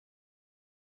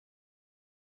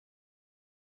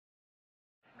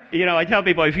I tell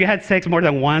people if you had sex more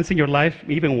than once in your life,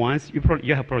 even once,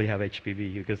 probably have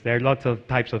HPV because there are lots of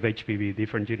types of HPV,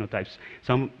 different genotypes.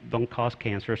 Some don't cause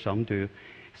cancer, some do.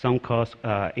 Some cause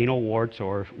anal warts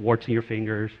or warts in your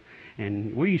fingers.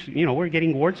 And we're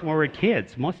getting warts when we're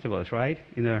kids, most of us, right?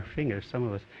 In our fingers, some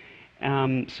of us.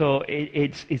 So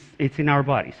it's in our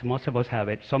bodies. Most of us have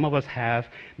it. Some of us have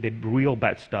the real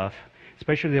bad stuff,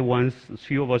 especially the ones,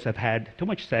 few of us have had too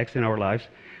much sex in our lives.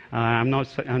 I'm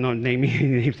not naming any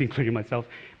names, including myself,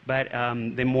 but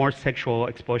the more sexual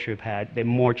exposure you've had, the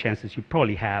more chances you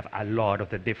probably have a lot of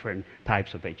the different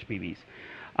types of HPVs.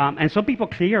 And some people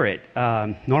clear it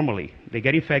normally. They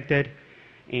get infected,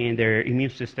 and their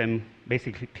immune system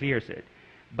basically clears it.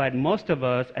 But most of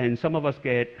us, and some of us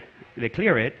they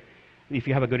clear it. If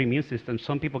you have a good immune system,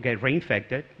 some people get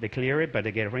reinfected. They clear it, but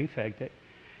they get reinfected.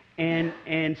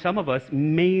 And some of us,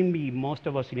 maybe most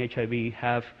of us in HIV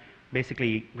have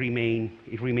basically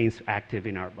it remains active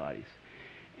in our bodies.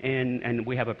 And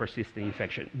we have a persistent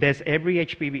infection. There's every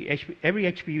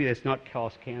HPV does not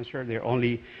cause cancer. There are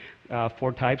only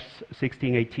 4 types,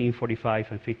 16, 18,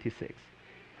 45, and 56.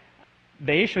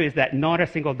 The issue is that not a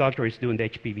single doctor is doing the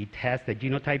HPV test, the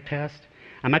genotype test.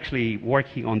 I'm actually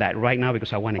working on that right now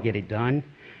because I want to get it done.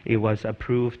 It was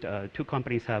approved. 2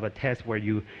 companies have a test where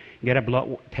you get a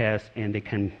blood test and they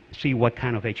can see what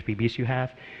kind of HPVs you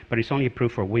have, but it's only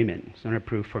approved for women. It's not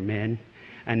approved for men,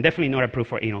 and definitely not approved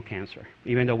for anal cancer,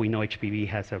 even though we know HPV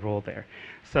has a role there.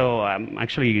 So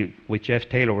actually, with Jeff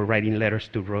Taylor, we're writing letters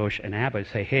to Roche and Abbott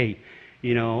say, hey,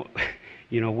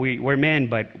 we're men,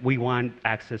 but we want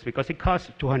access because it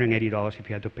costs $280 if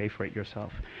you have to pay for it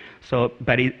yourself. So,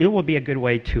 but it will be a good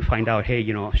way to find out, hey,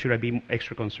 should I be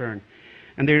extra concerned?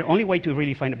 And the only way to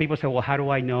really find out, people say, well, how do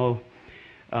I know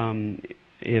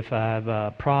if I have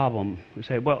a problem? We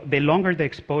say, well, the longer the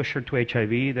exposure to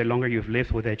HIV, the longer you've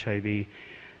lived with HIV,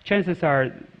 chances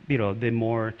are, the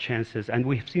more chances, and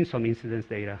we've seen some incidence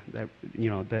data that,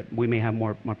 that we may have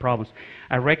more problems.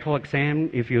 A rectal exam,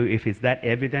 if it's that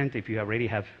evident, if you already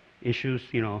have issues,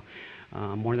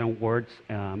 more than warts,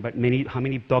 but how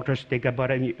many doctors stick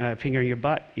a finger in your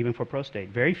butt, even for prostate?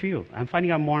 Very few. I'm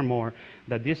finding out more and more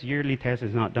that this yearly test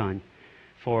is not done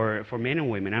for men and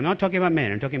women. I'm not talking about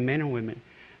men, I'm talking men and women,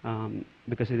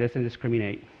 because it doesn't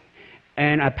discriminate.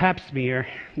 And a pap smear,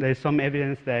 there's some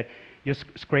evidence that just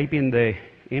scraping the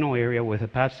anal area with a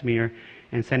pap smear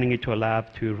and sending it to a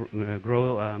lab to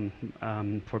grow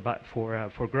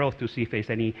for growth to see if there's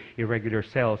any irregular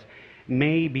cells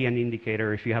may be an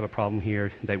indicator if you have a problem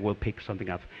here that will pick something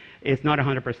up. It's not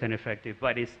 100% effective,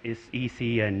 but it's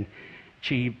easy and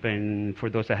cheap, and for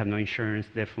those that have no insurance,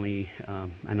 definitely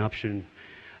an option.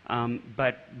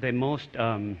 But the most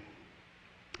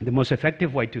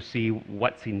effective way to see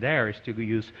what's in there is to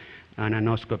use an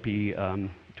anoscopy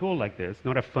tool like this.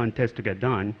 Not a fun test to get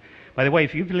done. By the way,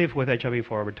 if you've lived with HIV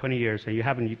for over 20 years and you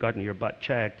haven't gotten your butt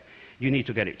checked, you need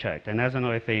to get it checked. And that's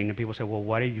another thing. And people say, well,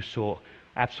 why are you so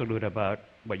absolute about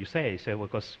what you say? So, well,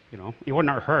 because, it will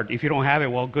not hurt. If you don't have it,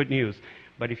 well, good news.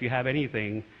 But if you have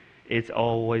anything, it's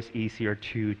always easier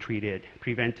to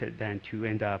prevent it, than to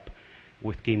end up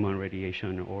with chemo and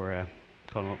radiation or a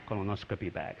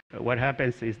colonoscopy bag. What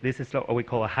happens is this is what we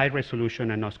call a high-resolution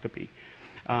anoscopy.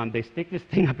 They stick this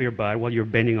thing up your butt while you're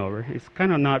bending over. It's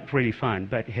kind of not really fun,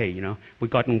 but hey, we've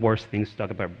gotten worse things to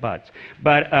talk about butts.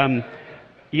 But,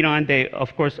 and they,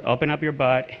 of course, open up your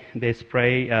butt. They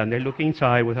spray, they look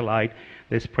inside with a light.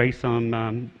 They spray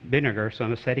some vinegar,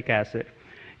 some acetic acid,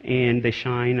 and they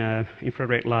shine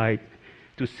infrared light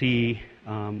to see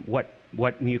what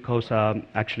mucosa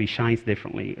actually shines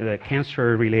differently. The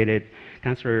cancer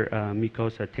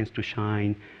mucosa tends to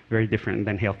shine very different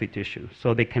than healthy tissue.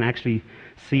 So they can actually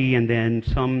see, and then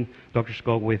some doctors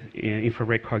go with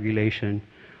infrared coagulation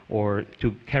or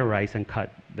to cauterize and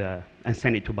cut and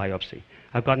send it to biopsy.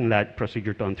 I've gotten that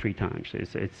procedure done 3 times.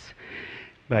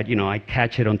 But I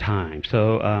catch it on time.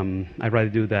 So I'd rather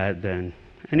do that than,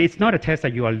 and it's not a test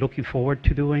that you are looking forward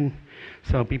to doing.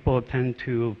 So people tend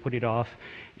to put it off.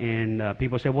 And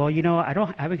people say, well,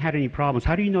 I haven't had any problems.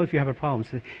 How do you know if you have a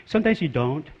problem? Sometimes you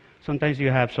don't. Sometimes you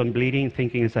have some bleeding,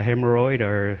 thinking it's a hemorrhoid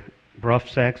or rough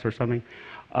sex or something.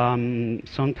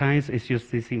 Sometimes it's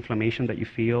just this inflammation that you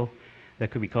feel that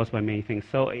could be caused by many things.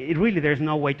 So there's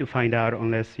no way to find out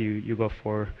unless you go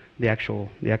for the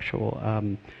actual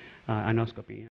anoscopy.